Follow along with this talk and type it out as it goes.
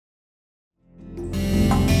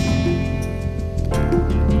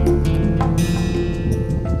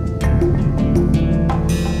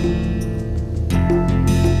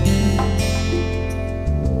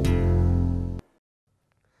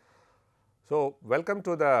So, welcome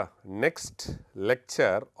to the next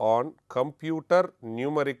lecture on computer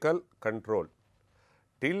numerical control.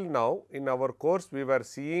 Till now in our course we were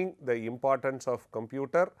seeing the importance of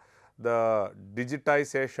computer, the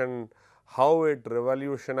digitization, how it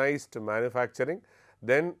revolutionized manufacturing.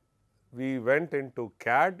 Then we went into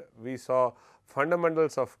CAD, we saw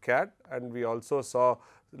fundamentals of CAD and we also saw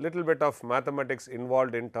little bit of mathematics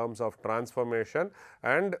involved in terms of transformation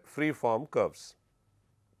and free form curves.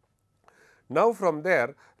 Now, from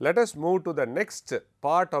there let us move to the next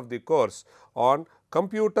part of the course on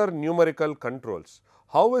computer numerical controls.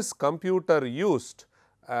 How is computer used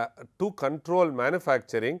to control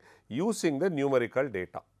manufacturing using the numerical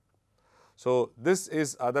data? So, this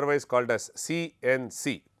is otherwise called as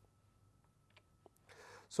CNC.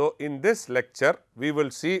 So, in this lecture we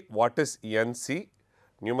will see what is NC,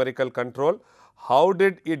 numerical control, how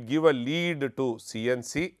did it give a lead to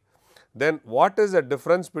CNC, then what is the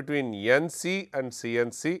difference between NC and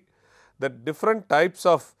CNC, the different types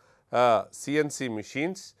of CNC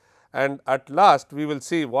machines, and at last we will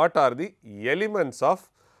see what are the elements of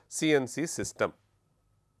CNC system.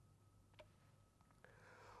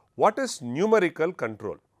 What is numerical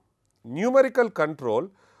control? Numerical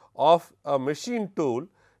control of a machine tool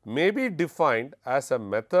may be defined as a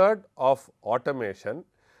method of automation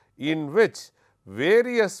in which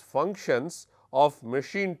various functions of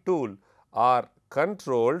machine tool are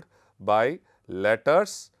controlled by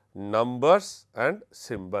letters, numbers and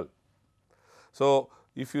symbol. So,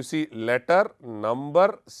 if you see letter,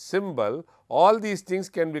 number, symbol, all these things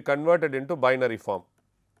can be converted into binary form.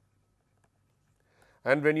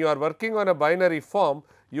 And when you are working on a binary form,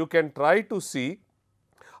 you can try to see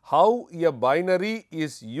how a binary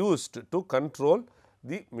is used to control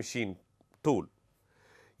the machine tool.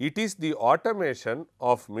 It is the automation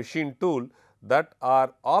of machine tool that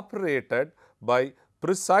are operated by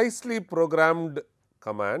precisely programmed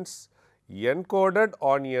commands encoded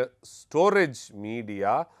on a storage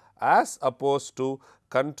media as opposed to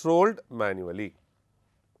controlled manually.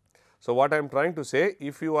 So, what I am trying to say,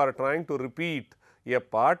 if you are trying to repeat a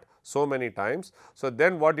part so many times, so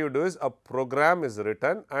then what you do is a program is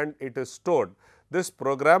written and it is stored. This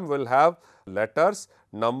program will have letters,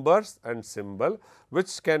 numbers and symbol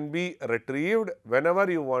which can be retrieved whenever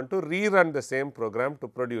you want to rerun the same program to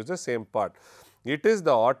produce the same part. It is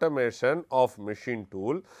the automation of machine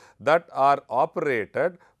tool that are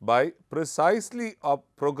operated by precisely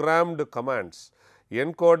programmed commands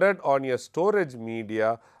encoded on a storage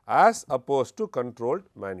media as opposed to controlled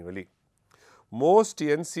manually. Most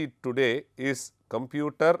NC today is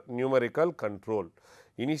computer numerical control.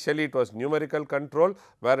 Initially it was numerical control,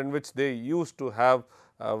 wherein which they used to have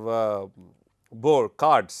board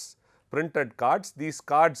cards, printed cards. These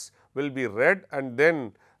cards will be read and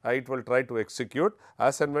then it will try to execute.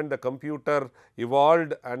 As and when the computer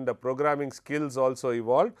evolved and the programming skills also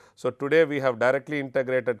evolved. So, today we have directly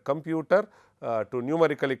integrated computer to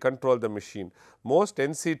numerically control the machine. Most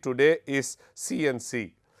NC today is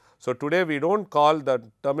CNC. So, today we do not call the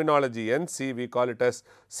terminology NC, we call it as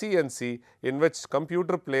CNC, in which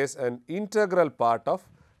computer plays an integral part of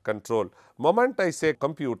control. Moment I say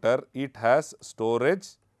computer, it has storage,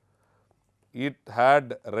 it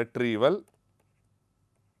had retrieval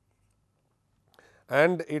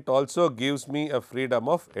and it also gives me a freedom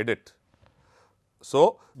of edit.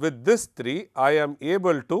 So, with this three I am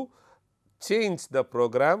able to change the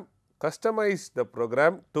program, customize the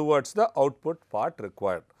program towards the output part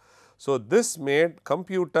required. So, this made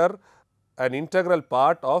computer an integral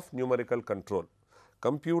part of numerical control.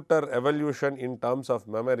 Computer evolution in terms of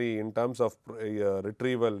memory, in terms of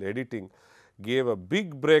retrieval, editing gave a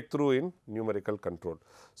big breakthrough in numerical control.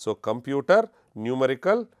 So, computer,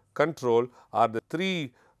 numerical, control are the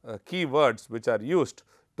three key words which are used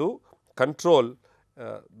to control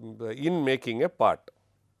in making a part.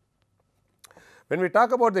 When we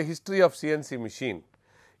talk about the history of CNC machine,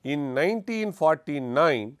 in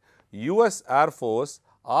 1949 US Air Force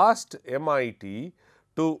asked MIT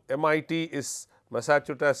is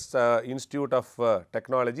Massachusetts Institute of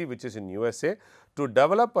Technology, which is in USA, to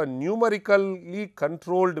develop a numerically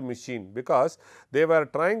controlled machine, because they were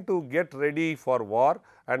trying to get ready for war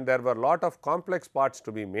and there were lot of complex parts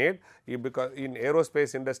to be made, because in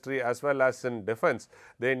aerospace industry as well as in defense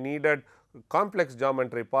they needed complex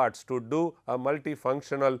geometry parts to do a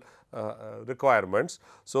multifunctional requirements.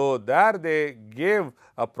 So, there they gave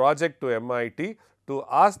a project to MIT to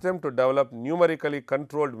ask them to develop numerically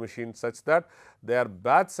controlled machines such that their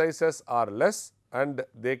batch sizes are less and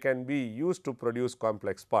they can be used to produce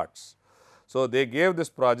complex parts. So, they gave this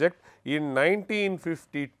project. In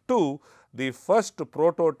 1952, the first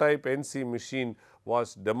prototype NC machine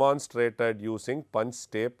was demonstrated using punch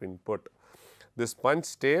tape input. This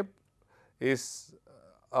punch tape is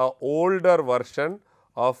a older version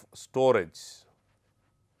of storage.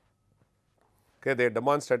 Okay, they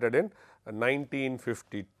demonstrated in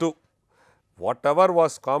 1952. Whatever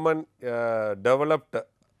was common developed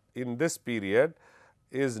in this period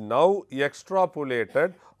is now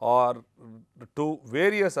extrapolated or to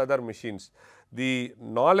various other machines. The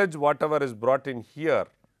knowledge whatever is brought in here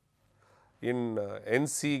in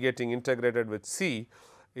NC getting integrated with C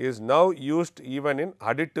is now used even in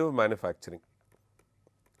additive manufacturing.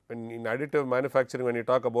 In additive manufacturing, when you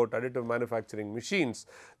talk about additive manufacturing machines,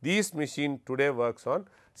 these machine today works on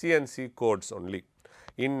CNC codes only.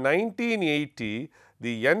 In 1980,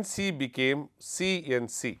 the NC became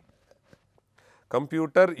CNC.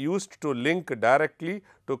 Computer used to link directly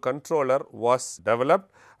to controller was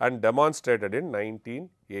developed and demonstrated in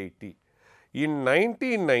 1980. In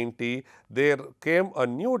 1990, there came a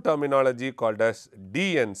new terminology called as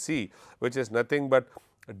DNC, which is nothing but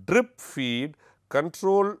drip feed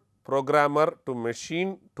control programmer to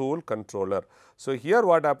machine tool controller. So, here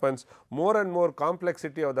what happens, more and more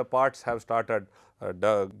complexity of the parts have started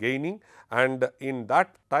gaining, and in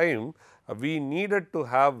that time we needed to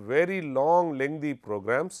have very long lengthy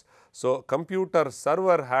programs. So, computer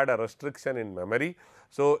server had a restriction in memory.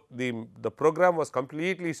 So, the program was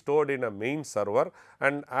completely stored in a main server,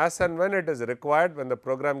 and as and when it is required, when the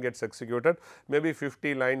program gets executed, maybe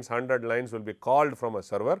 50 lines, 100 lines will be called from a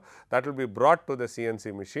server, that will be brought to the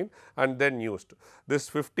CNC machine and then used. This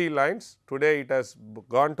 50 lines, today it has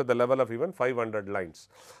gone to the level of even 500 lines.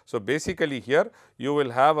 So, basically here you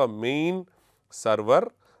will have a main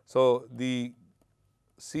server. So, the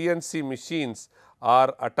CNC machines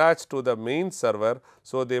are attached to the main server.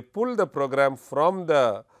 So, they pull the program from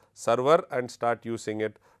the server and start using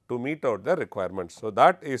it to meet out the requirements. So,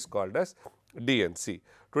 that is called as DNC.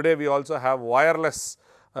 Today, we also have wireless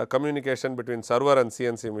communication between server and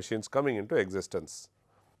CNC machines coming into existence.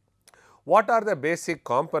 What are the basic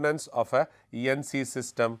components of a ENC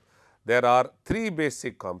system? There are three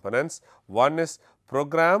basic components. One is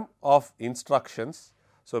program of instructions.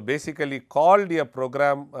 So, basically called a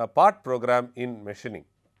program, a part program in machining.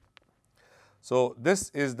 So, this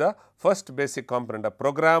is the first basic component, a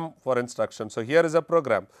program for instruction. So, here is a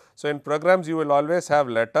program. So, in programs you will always have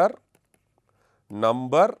letter,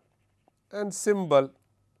 number and symbol,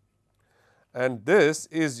 and this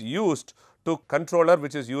is used to controller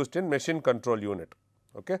which is used in machine control unit.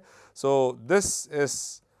 Okay. So, this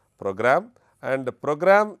is program, and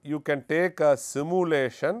program you can take a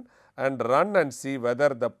simulation and run and see whether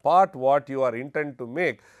the part what you are intent to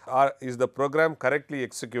make is the program correctly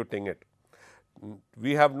executing it.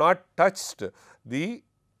 We have not touched the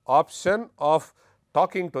option of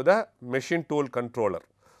talking to the machine tool controller.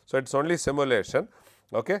 So, it is only simulation.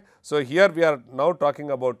 Okay. So, here we are now talking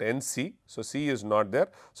about NC. So, C is not there.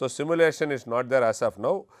 So, simulation is not there as of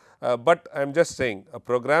now, but I am just saying a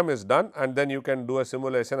program is done and then you can do a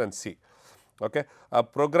simulation and see. Okay. A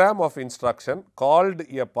program of instruction called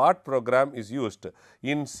a part program is used.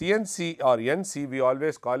 In CNC or NC, we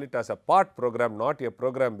always call it as a part program, not a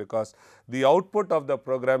program, because the output of the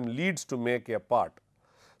program leads to make a part.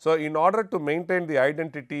 So, in order to maintain the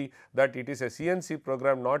identity that it is a CNC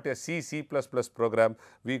program, not a C++ program,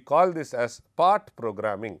 we call this as part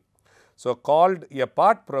programming. So, called a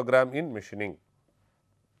part program in machining.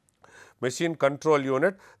 Machine control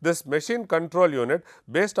unit. This machine control unit,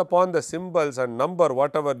 based upon the symbols and number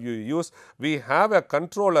whatever you use, we have a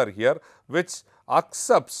controller here which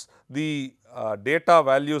accepts the data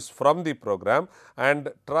values from the program and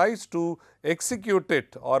tries to execute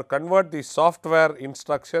it or convert the software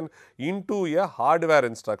instruction into a hardware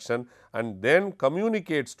instruction and then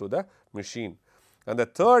communicates to the machine. And the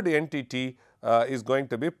third entity is going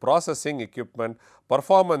to be processing equipment,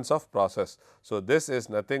 performance of process. So, this is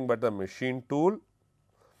nothing but the machine tool.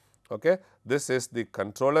 Okay. This is the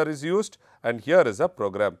controller is used and here is a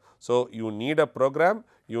program. So, you need a program,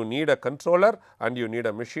 you need a controller and you need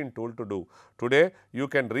a machine tool to do. Today, you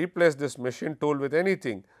can replace this machine tool with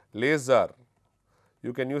anything, laser,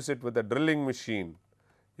 you can use it with a drilling machine,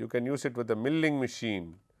 you can use it with a milling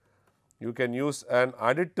machine, you can use an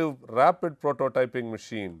additive rapid prototyping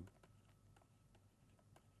machine.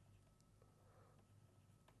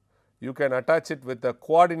 You can attach it with a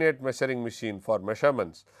coordinate measuring machine for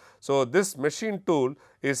measurements. So, this machine tool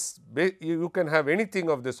is, you can have anything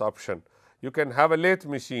of this option. You can have a lathe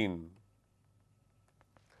machine,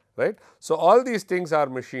 right. So, all these things are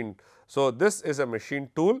machine. So, this is a machine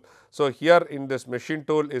tool. So, here in this machine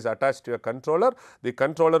tool is attached to a controller. The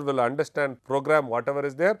controller will understand program whatever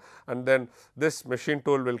is there, and then this machine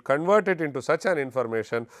tool will convert it into such an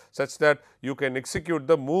information such that you can execute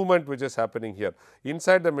the movement which is happening here.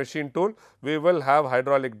 Inside the machine tool, we will have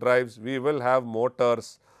hydraulic drives, we will have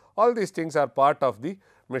motors, all these things are part of the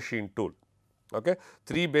machine tool. Okay.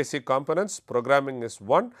 3 basic components, programming is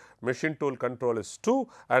 1, machine tool control is 2,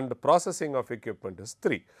 and processing of equipment is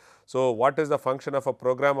 3. So, what is the function of a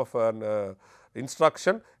program of an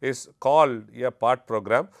instruction is called a part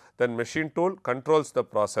program, then machine tool controls the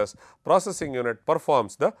process, processing unit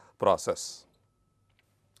performs the process.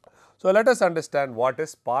 So, let us understand what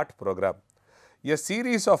is part program. A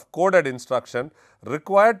series of coded instruction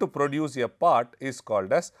required to produce a part is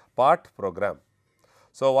called as part program.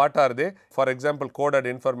 So, what are they? For example, coded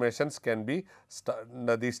informations can be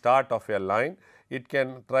the start of a line. It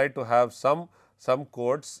can try to have some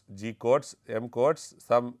codes, G codes, M codes,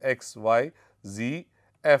 some X, Y, Z,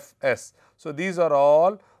 F, S. So, these are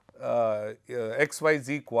all X, Y,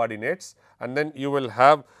 Z coordinates, and then you will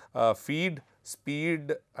have feed,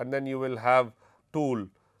 speed, and then you will have tool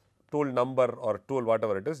number or tool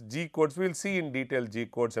whatever it is. G codes, we will see in detail G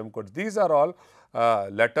codes, M codes. These are all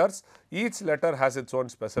letters. Each letter has its own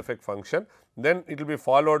specific function. Then it will be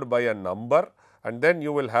followed by a number, and then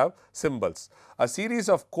you will have symbols. A series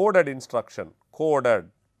of coded instruction, coded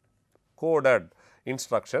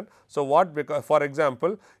instruction. So, what, because for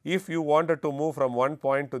example, if you wanted to move from one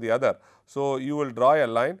point to the other, so you will draw a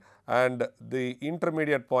line and the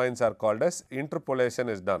intermediate points are called as interpolation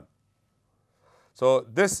is done. So,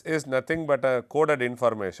 this is nothing but a coded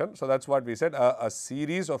information. So, that is what we said, a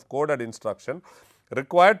series of coded instruction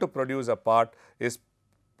required to produce a part is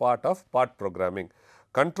part of part programming.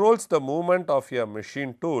 Controls the movement of a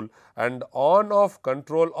machine tool and on-off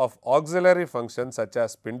control of auxiliary functions such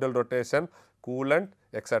as spindle rotation, coolant,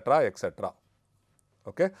 etc., etc.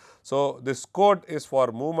 Okay. So, this code is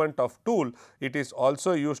for movement of tool. It is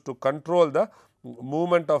also used to control the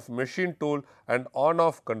movement of machine tool and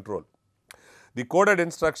on-off control. The coded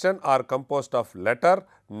instruction are composed of letter,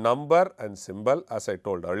 number and symbol, as I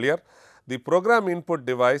told earlier. The program input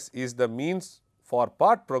device is the means for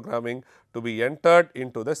part programming to be entered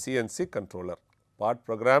into the CNC controller. Part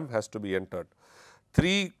program has to be entered.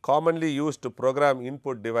 3 commonly used program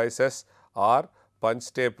input devices are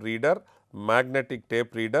punch tape reader, magnetic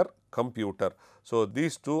tape reader, computer. So,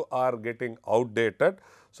 these 2 are getting outdated.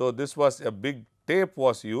 So, this was a big tape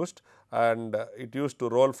was used, and it used to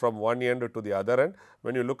roll from one end to the other end.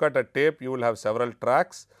 When you look at a tape, you will have several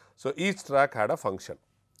tracks. So, each track had a function.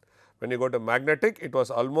 When you go to magnetic, it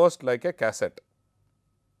was almost like a cassette,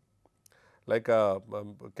 like a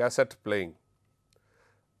cassette playing,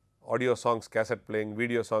 audio songs cassette playing,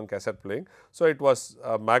 video song cassette playing. So, it was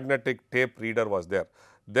a magnetic tape reader was there.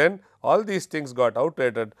 Then all these things got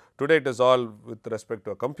outdated. Today it is all with respect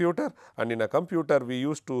to a computer, and in a computer we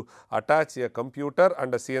used to attach a computer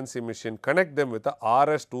and a CNC machine, connect them with a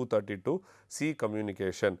RS-232C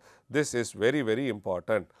communication. This is very, very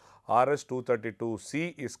important.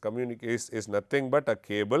 RS-232C is nothing but a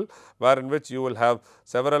cable wherein which you will have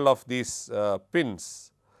several of these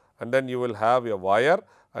pins, and then you will have a wire,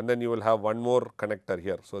 and then you will have one more connector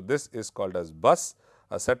here. So, this is called as bus,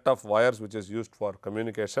 a set of wires which is used for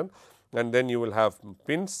communication, and then you will have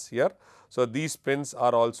pins here. So, these pins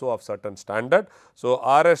are also of certain standard. So,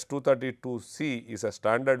 RS-232C is a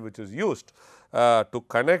standard which is used to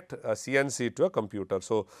connect a CNC to a computer.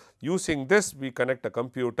 So, using this we connect a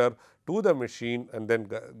computer to the machine and then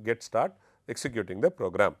start executing the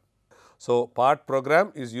program. So, part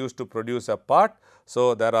program is used to produce a part.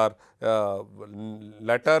 So, there are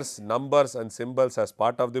letters, numbers and symbols as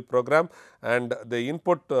part of the program, and the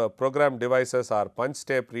input program devices are punch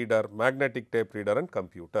tape reader, magnetic tape reader and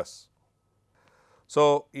computers.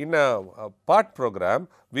 So, in a part program,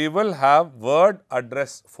 we will have word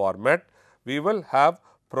address format, we will have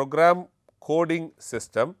program coding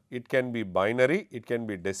system. It can be binary, it can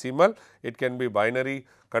be decimal, it can be binary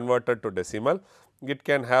converted to decimal. It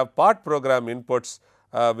can have part program inputs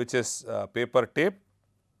which is paper tape,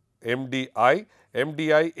 MDI.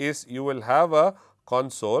 MDI is you will have a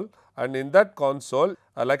console, and in that console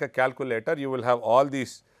like a calculator you will have all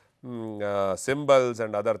these symbols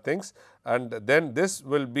and other things, and then this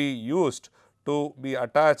will be used to be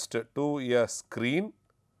attached to a screen,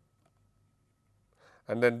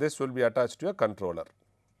 and then this will be attached to a controller.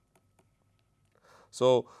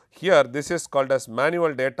 So, here this is called as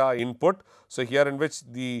manual data input. So, here in which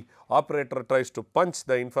the operator tries to punch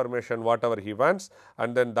the information whatever he wants,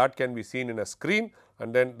 and then that can be seen in a screen,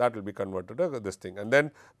 and then that will be converted to this thing. And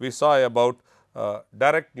then we saw about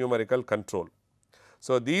direct numerical control.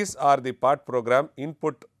 So, these are the part program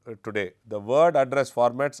input today. The word address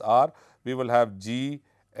formats are, we will have G,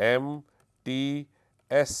 M, T,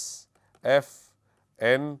 S, F,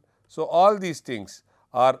 N. So, all these things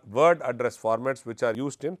are word address formats which are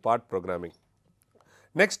used in part programming.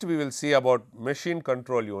 Next, we will see about machine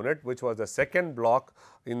control unit, which was the second block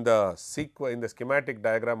in the schematic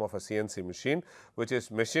diagram of a CNC machine, which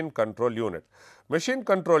is machine control unit. Machine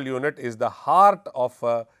control unit is the heart of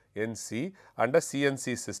a NC and a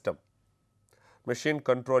CNC system. Machine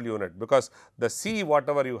control unit, because the C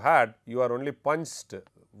whatever you had, you are only punched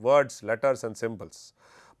words, letters and symbols,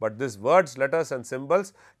 but this words, letters and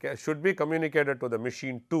symbols should be communicated to the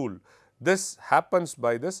machine tool. This happens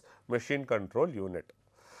by this machine control unit.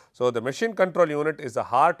 So, the machine control unit is the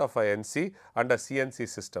heart of a NC and a CNC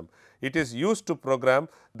system. It is used to program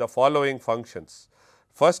the following functions.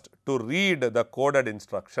 First, to read the coded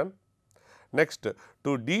instruction. Next,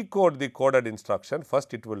 to decode the coded instruction.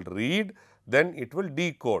 First, it will read, then it will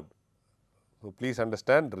decode. So, please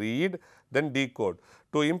understand, read, then decode.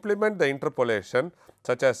 To implement the interpolation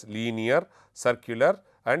such as linear, circular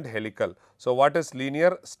and helical. So, what is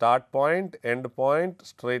linear? Start point, end point,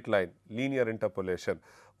 straight line, linear interpolation.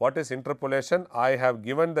 What is interpolation? I have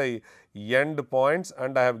given the end points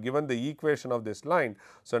and I have given the equation of this line.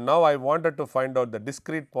 So, now I wanted to find out the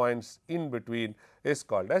discrete points in between is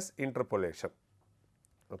called as interpolation.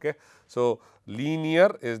 Okay. So,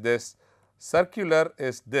 linear is this, circular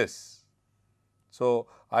is this. So,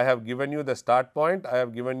 I have given you the start point, I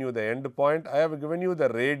have given you the end point, I have given you the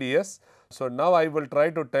radius. So, now I will try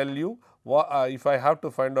to tell you if I have to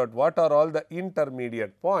find out what are all the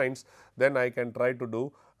intermediate points, then I can try to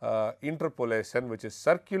do interpolation, which is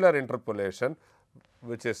circular interpolation,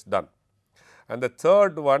 which is done. And the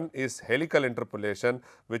third one is helical interpolation,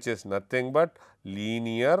 which is nothing but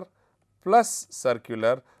linear plus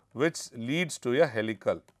circular, which leads to a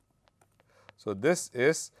helical. So, this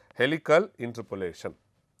is helical interpolation.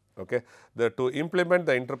 Okay. To implement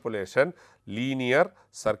the interpolation, linear,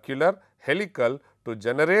 circular, helical, to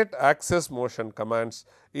generate axis motion commands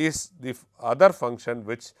is the other function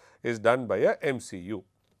which is done by a MCU.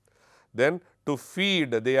 Then to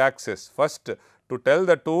feed the axis, first to tell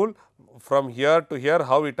the tool from here to here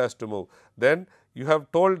how it has to move. Then you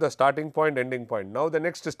have told the starting point, ending point. Now, the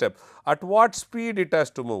next step, at what speed it has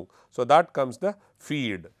to move. So, that comes the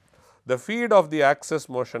feed. The feed of the axis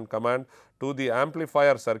motion command to the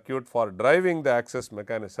amplifier circuit for driving the axis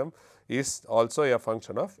mechanism is also a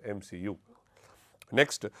function of MCU.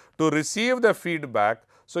 Next, to receive the feedback.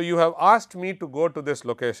 So, you have asked me to go to this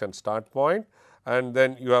location, start point, and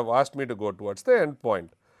then you have asked me to go towards the end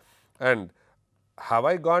point. And have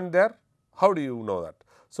I gone there? How do you know that?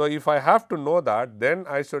 So, if I have to know that, then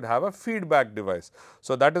I should have a feedback device.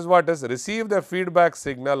 So, that is what is receive the feedback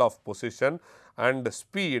signal of position and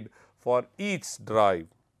speed for each drive,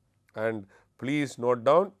 and please note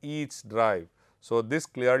down each drive. So, this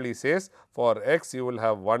clearly says for x you will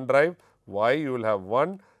have one drive, y you will have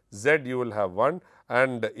one, z you will have one,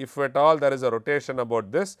 and if at all there is a rotation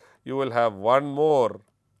about this, you will have one more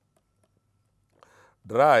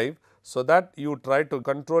drive, so that you try to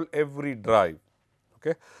control every drive.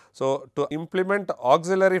 Okay. So, to implement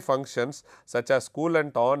auxiliary functions such as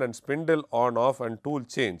coolant on and spindle on off and tool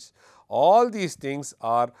change, all these things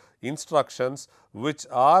are instructions which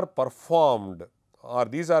are performed, or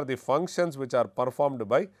these are the functions which are performed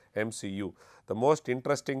by MCU. The most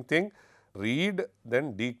interesting thing, read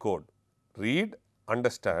then decode, read,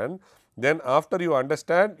 understand, then after you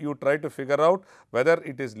understand you try to figure out whether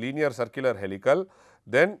it is linear, circular, helical,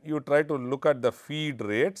 then you try to look at the feed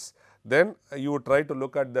rates, then you try to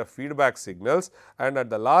look at the feedback signals, and at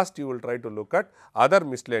the last you will try to look at other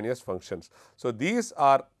miscellaneous functions. So, these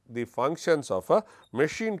are the functions of a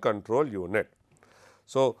machine control unit.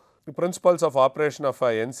 So, the principles of operation of a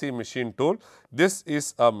NC machine tool, this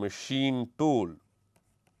is a machine tool.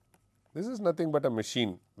 This is nothing but a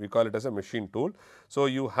machine, we call it as a machine tool. So,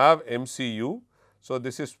 you have MCU. So,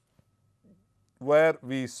 this is where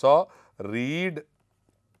we saw read,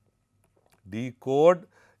 decode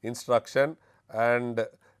instruction and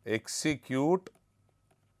execute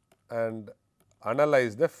and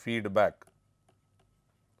analyze the feedback.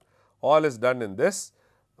 All is done in this,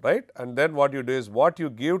 right, and then what you do is what you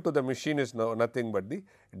give to the machine is nothing but the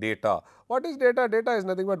data. What is data? Data is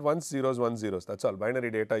nothing but ones, zeros, that is all, binary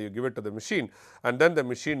data you give it to the machine, and then the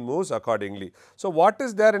machine moves accordingly. So, what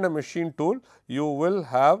is there in a machine tool? You will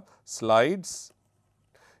have slides,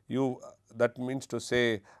 that means to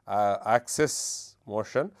say axis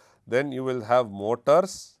motion, then you will have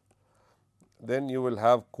motors, then you will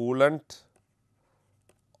have coolant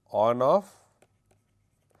on off.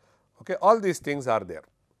 Okay, all these things are there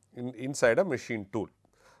inside a machine tool.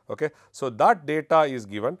 Okay. So, that data is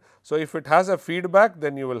given. So, if it has a feedback,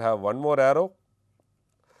 then you will have one more arrow.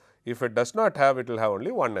 If it does not have, it will have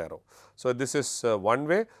only one arrow. So, this is one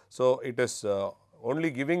way. So, it is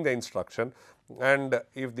only giving the instruction, and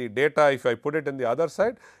if the data, if I put it in the other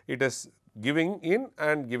side, it is giving in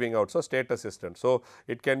and giving out. So, state assistant. So,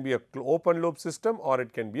 it can be a open loop system or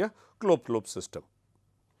it can be a closed loop system.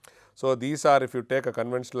 So, these are, if you take a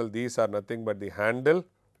conventional, these are nothing but the handle,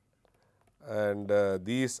 and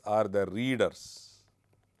these are the readers.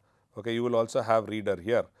 Okay, you will also have reader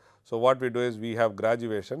here. So, what we do is we have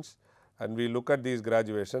graduations and we look at these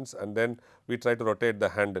graduations and then we try to rotate the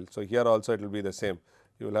handle. So, here also it will be the same,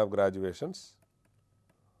 you will have graduations.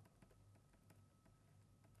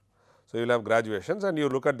 So, you will have graduations and you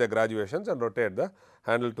look at the graduations and rotate the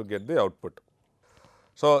handle to get the output.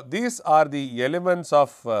 So, these are the elements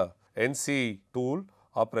of NC tool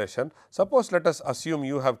operation. Suppose let us assume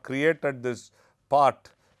you have created this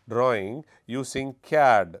part drawing using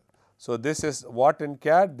CAD. So, this is what in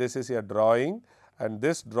CAD? This is a drawing, and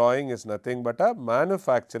this drawing is nothing but a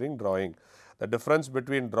manufacturing drawing. The difference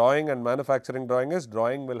between drawing and manufacturing drawing is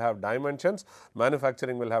drawing will have dimensions,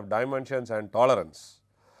 manufacturing will have dimensions and tolerance,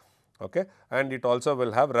 okay, and it also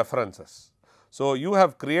will have references. So, you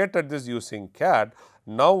have created this using CAD.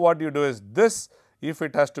 Now, what you do is this, if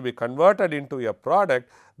it has to be converted into a product,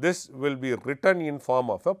 this will be written in form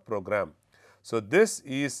of a program. So, this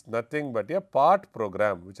is nothing but a part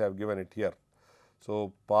program which I have given it here.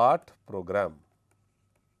 So, part program.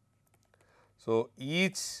 So,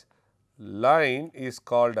 each line is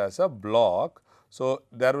called as a block. So,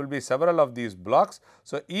 there will be several of these blocks.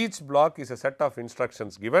 So, each block is a set of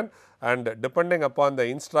instructions given, and depending upon the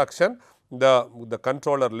instruction, the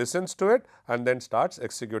controller listens to it and then starts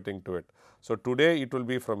executing to it. So, today it will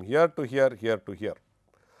be from here to here, here to here.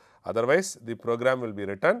 Otherwise, the program will be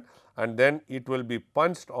written and then it will be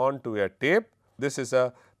punched onto a tape. This is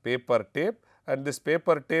a paper tape, and this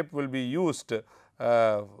paper tape will be used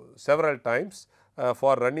several times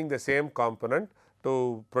for running the same component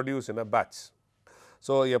to produce in a batch.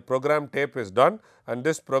 So, a program tape is done and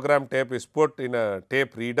this program tape is put in a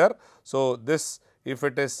tape reader. So, this, if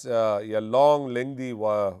it is a long lengthy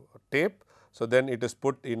tape, so then it is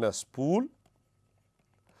put in a spool.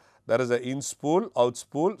 There is a in spool, out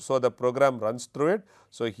spool. So, the program runs through it.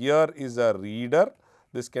 So, here is a reader.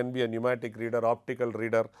 This can be a pneumatic reader, optical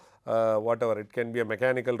reader, whatever, it can be a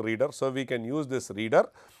mechanical reader. So, we can use this reader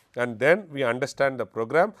and then we understand the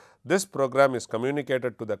program. This program is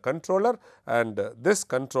communicated to the controller and this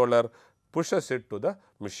controller pushes it to the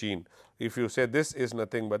machine. If you say this is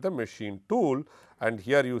nothing but the machine tool, and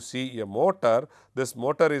here you see a motor, this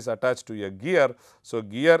motor is attached to a gear. So,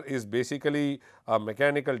 gear is basically a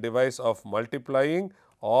mechanical device of multiplying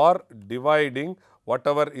or dividing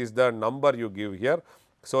whatever is the number you give here.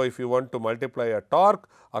 So, if you want to multiply a torque,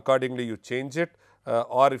 accordingly you change it,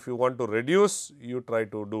 or if you want to reduce, you try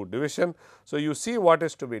to do division. So, you see what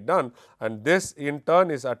is to be done, and this in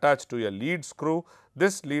turn is attached to a lead screw.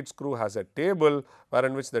 This lead screw has a table, where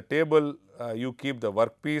in which the table you keep the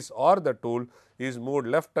workpiece or the tool is moved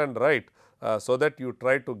left and right, so that you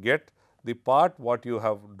try to get the part what you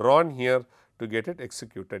have drawn here to get it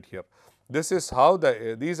executed here. This is how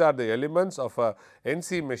these are the elements of a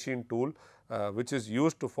NC machine tool which is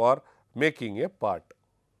used for making a part.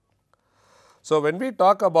 So, when we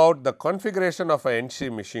talk about the configuration of a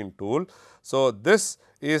NC machine tool, so this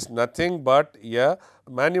is nothing but a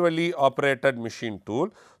manually operated machine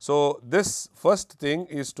tool. So, this first thing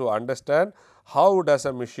is to understand how does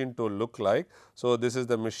a machine tool look like. So, this is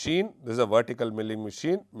the machine, this is a vertical milling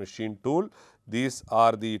machine tool. These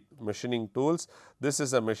are the machining tools. This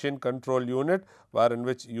is a machine control unit, where in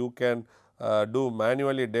which you can do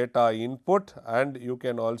manually data input, and you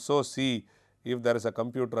can also see if there is a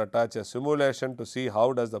computer attached, a simulation to see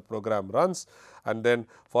how does the program runs, and then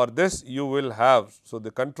for this you will have. So,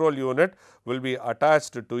 the control unit will be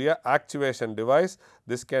attached to a actuation device.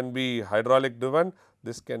 This can be hydraulic driven,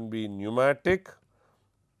 this can be pneumatic,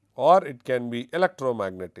 or it can be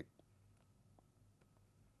electromagnetic.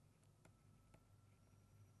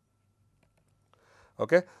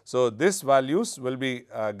 Okay. So, these values will be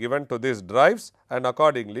given to these drives, and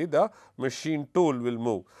accordingly the machine tool will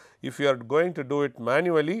move. If you are going to do it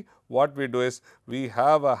manually, what we do is we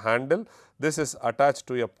have a handle. This is attached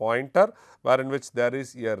to a pointer, where in which there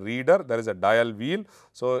is a reader, there is a dial wheel.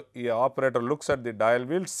 So, a operator looks at the dial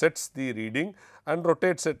wheel, sets the reading and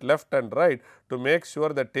rotates it left and right to make sure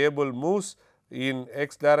the table moves in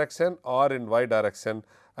x direction or in y direction,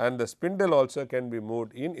 and the spindle also can be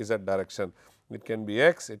moved in Z direction. It can be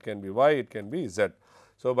X, it can be Y, it can be Z.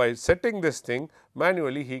 So, by setting this thing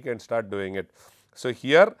manually he can start doing it. So,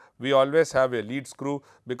 here we always have a lead screw,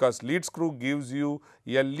 because lead screw gives you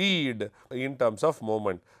a lead in terms of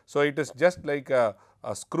moment. So, it is just like a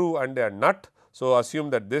screw and a nut. So, assume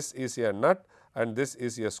that this is a nut and this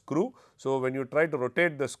is a screw. So, when you try to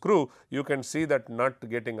rotate the screw, you can see that nut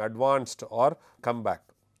getting advanced or come back.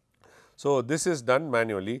 So, this is done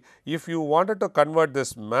manually. If you wanted to convert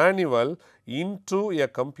this manual into a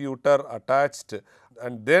computer attached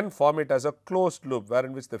and then form it as a closed loop, where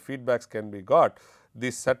in which the feedbacks can be got,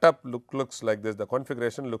 the setup looks like this, the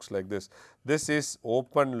configuration looks like this. This is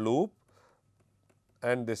open loop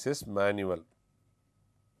and this is manual.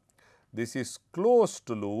 This is closed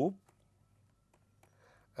loop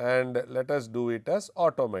and let us do it as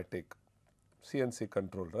automatic, CNC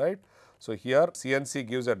control, right. So, here CNC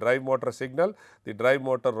gives a drive motor signal, the drive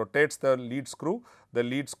motor rotates the lead screw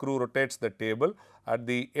rotates the table. At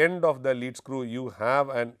the end of the lead screw you have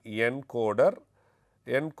an encoder.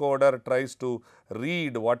 Encoder tries to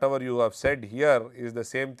read whatever you have said here is the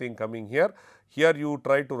same thing coming here. Here you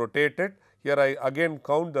try to rotate it. Here I again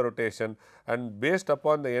count the rotation, and based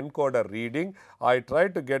upon the encoder reading I try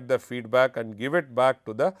to get the feedback and give it back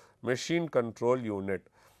to the machine control unit.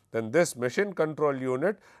 Then this machine control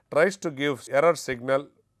unit tries to give error signal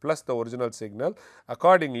plus the original signal.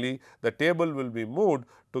 Accordingly, the table will be moved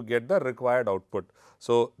to get the required output.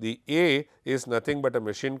 So, the A is nothing but a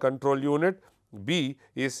machine control unit, B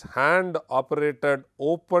is hand operated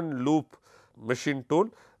open loop machine tool,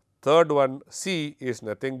 third one C is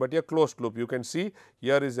nothing but a closed loop. You can see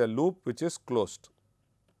here is a loop which is closed.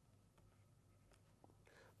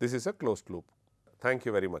 This is a closed loop. Thank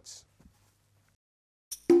you very much.